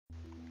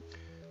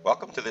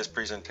Welcome to this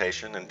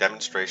presentation and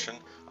demonstration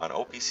on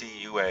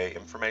OPC UA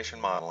Information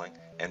Modeling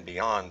and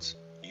Beeond's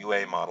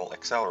UA Model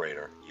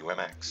Accelerator,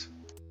 UMX.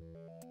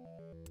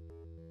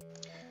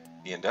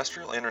 The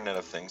Industrial Internet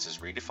of Things is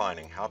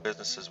redefining how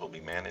businesses will be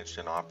managed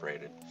and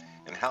operated,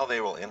 and how they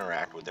will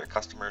interact with their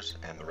customers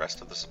and the rest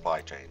of the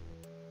supply chain.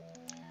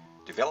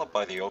 Developed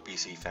by the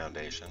OPC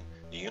Foundation,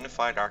 the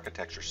Unified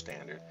Architecture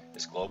Standard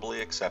is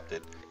globally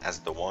accepted as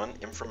the one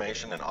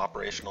information and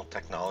operational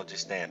technology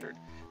standard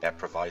that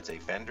provides a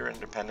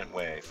vendor-independent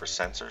way for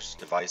sensors,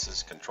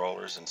 devices,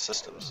 controllers, and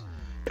systems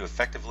to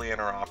effectively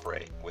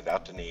interoperate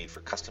without the need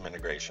for custom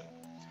integration.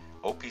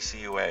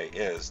 OPC UA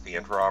is the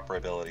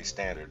interoperability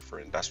standard for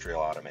industrial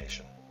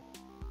automation.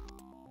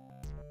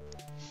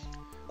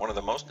 One of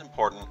the most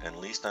important and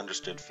least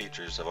understood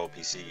features of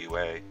OPC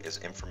UA is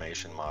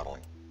information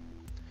modeling.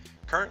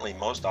 Currently,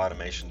 most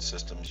automation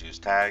systems use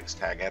tags,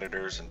 tag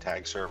editors, and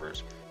tag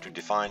servers to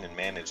define and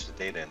manage the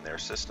data in their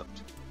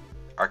systems.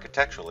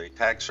 Architecturally,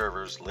 tag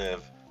servers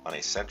live on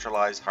a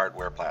centralized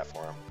hardware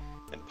platform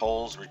and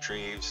pulls,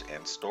 retrieves,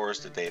 and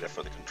stores the data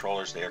for the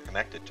controllers they are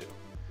connected to.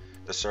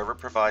 The server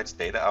provides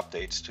data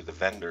updates to the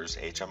vendor's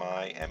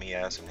HMI,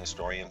 MES, and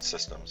historian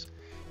systems,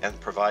 and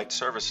provides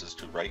services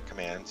to write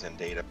commands and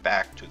data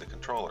back to the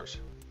controllers.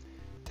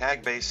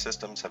 Tag-based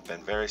systems have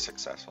been very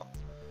successful,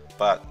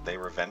 but they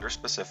were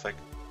vendor-specific,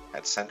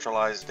 had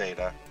centralized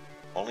data,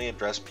 only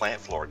addressed plant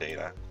floor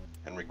data,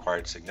 and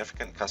required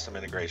significant custom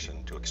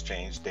integration to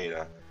exchange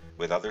data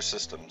with other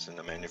systems in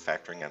the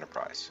manufacturing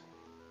enterprise.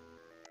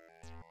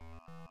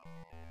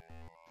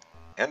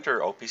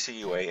 Enter OPC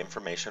UA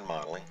Information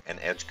Modeling and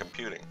Edge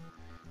Computing.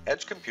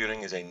 Edge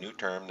computing is a new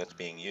term that's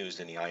being used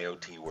in the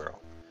IoT world.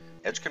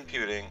 Edge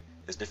computing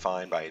is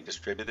defined by a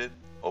distributed,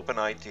 open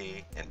IT,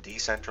 and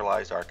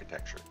decentralized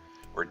architecture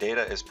where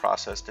data is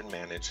processed and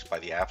managed by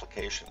the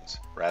applications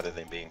rather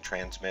than being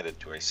transmitted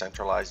to a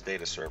centralized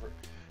data server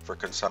for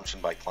consumption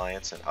by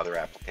clients and other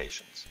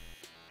applications.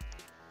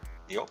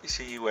 The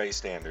OPC UA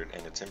standard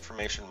and its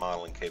information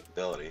modeling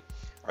capability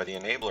are the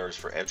enablers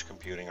for edge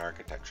computing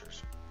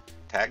architectures.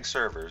 Tag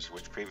servers,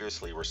 which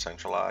previously were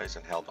centralized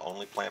and held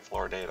only plant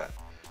floor data,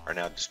 are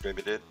now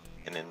distributed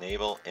and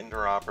enable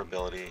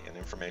interoperability and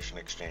information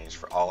exchange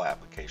for all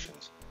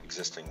applications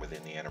existing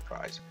within the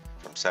enterprise,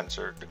 from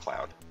sensor to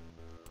cloud.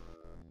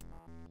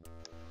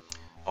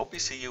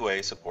 OPC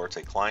UA supports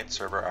a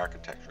client-server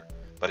architecture,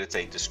 but it's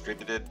a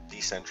distributed,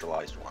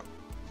 decentralized one.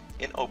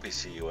 In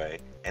OPC UA,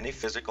 any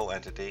physical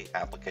entity,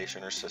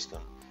 application, or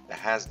system that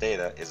has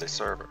data is a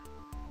server.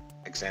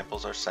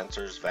 Examples are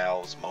sensors,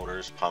 valves,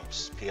 motors,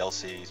 pumps,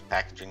 PLCs,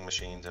 packaging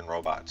machines, and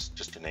robots,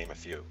 just to name a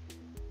few.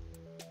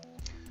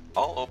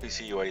 All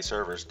OPC UA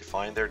servers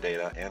define their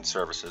data and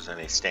services in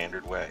a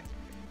standard way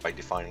by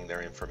defining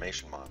their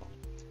information model.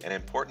 An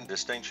important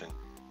distinction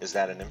is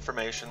that an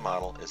information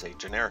model is a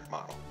generic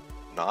model,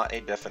 not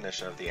a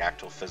definition of the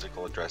actual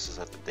physical addresses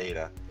of the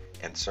data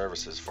and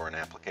services for an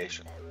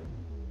application.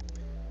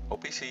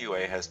 OPC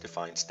UA has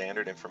defined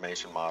standard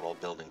information model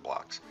building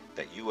blocks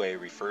that UA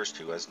refers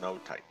to as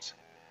node types.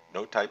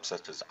 Node types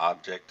such as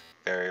object,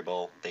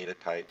 variable, data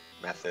type,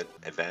 method,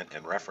 event,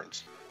 and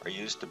reference are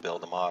used to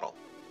build a model.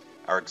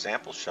 Our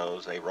example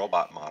shows a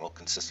robot model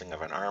consisting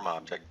of an arm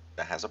object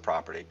that has a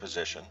property,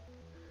 position,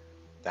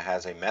 that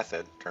has a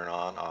method, turn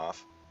on,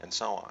 off, and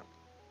so on.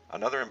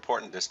 Another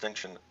important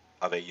distinction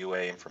of a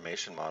UA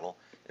information model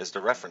is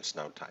the reference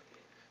node type,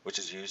 which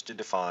is used to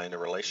define a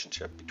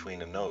relationship between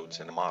the nodes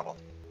in a model.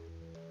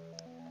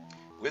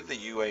 With the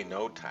UA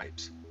node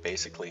types,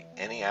 basically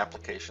any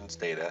application's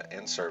data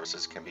and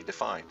services can be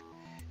defined,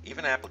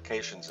 even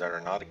applications that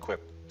are not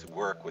equipped to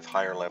work with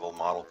higher level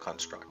model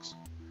constructs.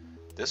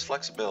 This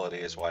flexibility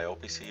is why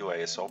OPC UA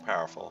is so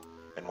powerful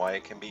and why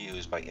it can be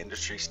used by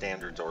industry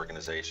standards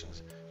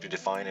organizations to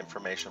define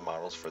information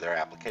models for their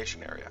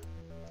application area.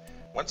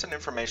 Once an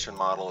information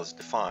model is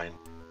defined,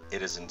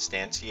 it is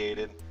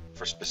instantiated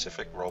for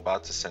specific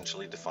robots,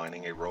 essentially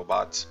defining a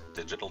robot's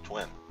digital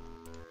twin.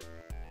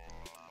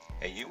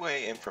 A UA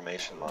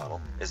information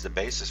model is the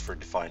basis for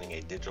defining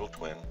a digital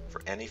twin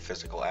for any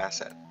physical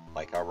asset,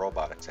 like our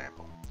robot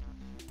example.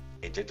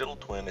 A digital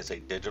twin is a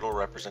digital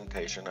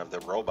representation of the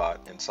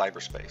robot in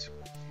cyberspace,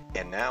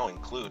 and now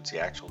includes the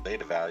actual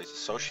data values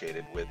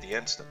associated with the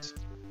instance.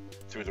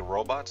 Through the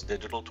robot's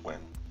digital twin,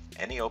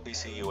 any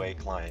OPC UA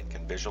client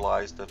can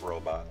visualize the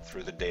robot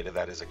through the data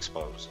that is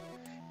exposed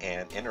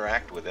and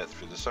interact with it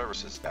through the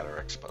services that are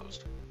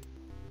exposed.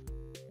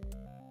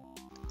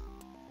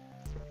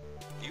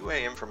 UA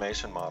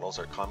information models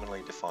are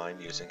commonly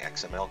defined using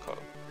XML code,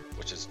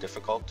 which is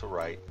difficult to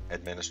write,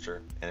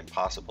 administer, and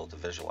impossible to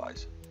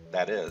visualize.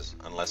 That is,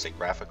 unless a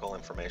graphical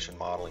information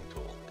modeling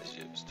tool is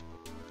used.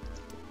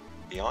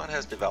 Beeond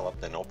has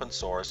developed an open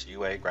source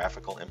UA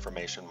graphical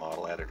information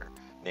model editor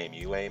named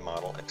UA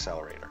Model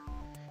Accelerator.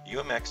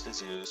 UMX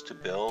is used to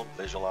build,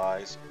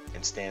 visualize,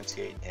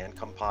 instantiate, and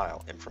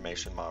compile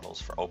information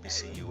models for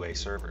OPC UA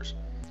servers,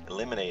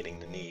 eliminating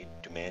the need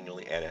to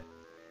manually edit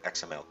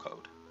XML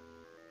code.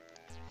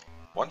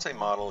 Once a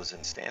model is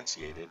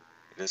instantiated,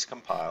 it is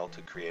compiled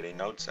to create a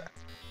node set.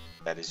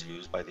 that is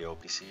used by the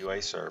OPC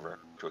UA server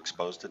to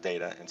expose the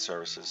data and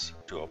services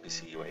to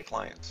OPC UA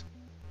clients.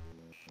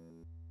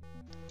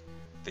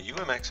 The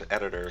UMX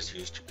editor is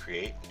used to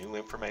create new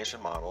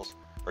information models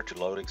or to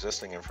load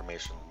existing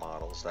information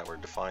models that were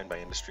defined by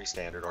industry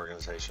standard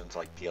organizations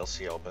like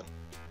PLC Open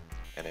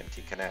and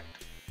MT Connect.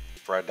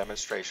 For our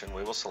demonstration,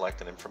 we will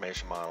select an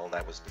information model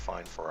that was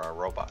defined for our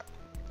robot.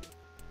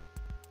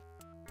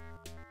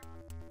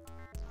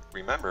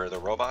 Remember, the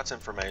robot's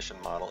information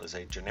model is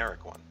a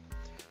generic one.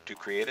 To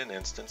create an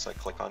instance, I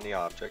click on the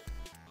object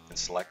and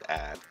select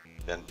Add,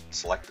 then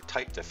select the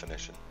type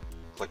definition,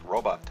 click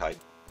Robot Type,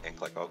 and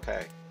click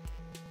OK.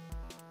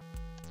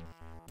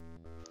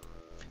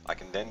 I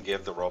can then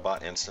give the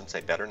robot instance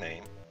a better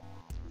name.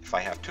 If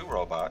I have two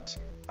robots,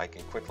 I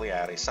can quickly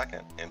add a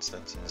second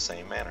instance in the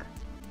same manner.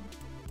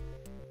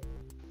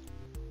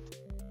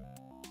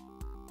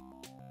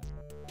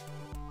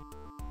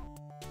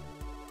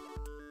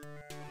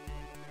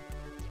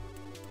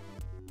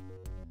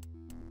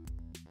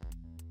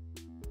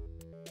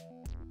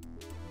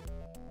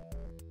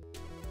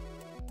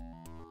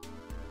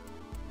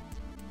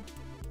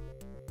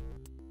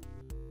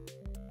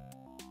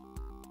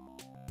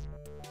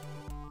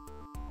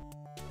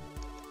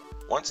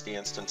 Once the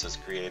instance is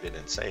created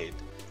and saved,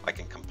 I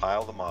can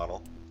compile the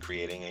model,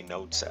 creating a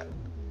node set.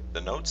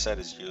 The node set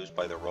is used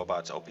by the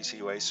robot's OPC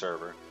UA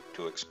server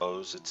to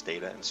expose its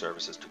data and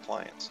services to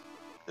clients.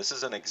 This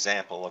is an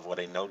example of what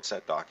a node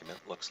set document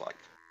looks like.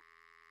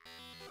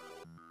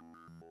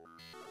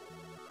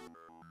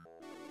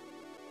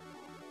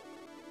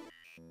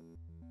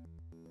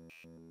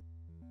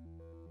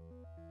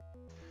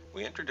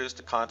 We introduced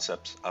the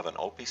concepts of an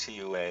OPC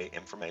UA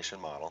information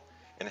model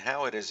and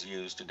how it is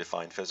used to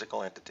define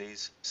physical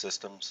entities,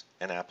 systems,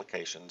 and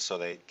applications so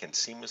they can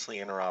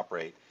seamlessly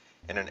interoperate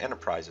in an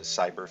enterprise's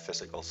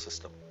cyber-physical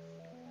system.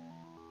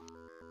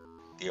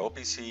 The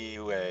OPC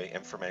UA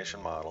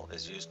information model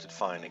is used to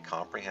define a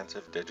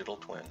comprehensive digital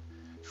twin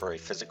for a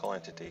physical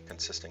entity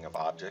consisting of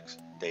objects,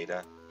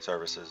 data,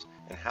 services,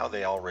 and how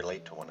they all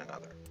relate to one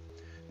another.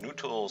 New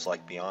tools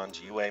like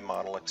Beeond's UA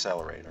Model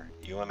Accelerator,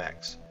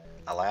 UMX,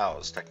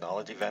 allows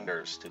technology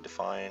vendors to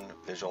define,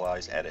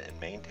 visualize, edit, and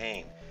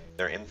maintain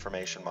their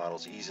information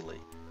models easily,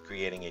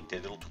 creating a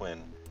digital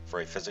twin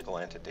for a physical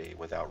entity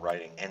without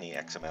writing any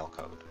XML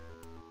code.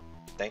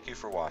 Thank you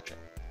for watching.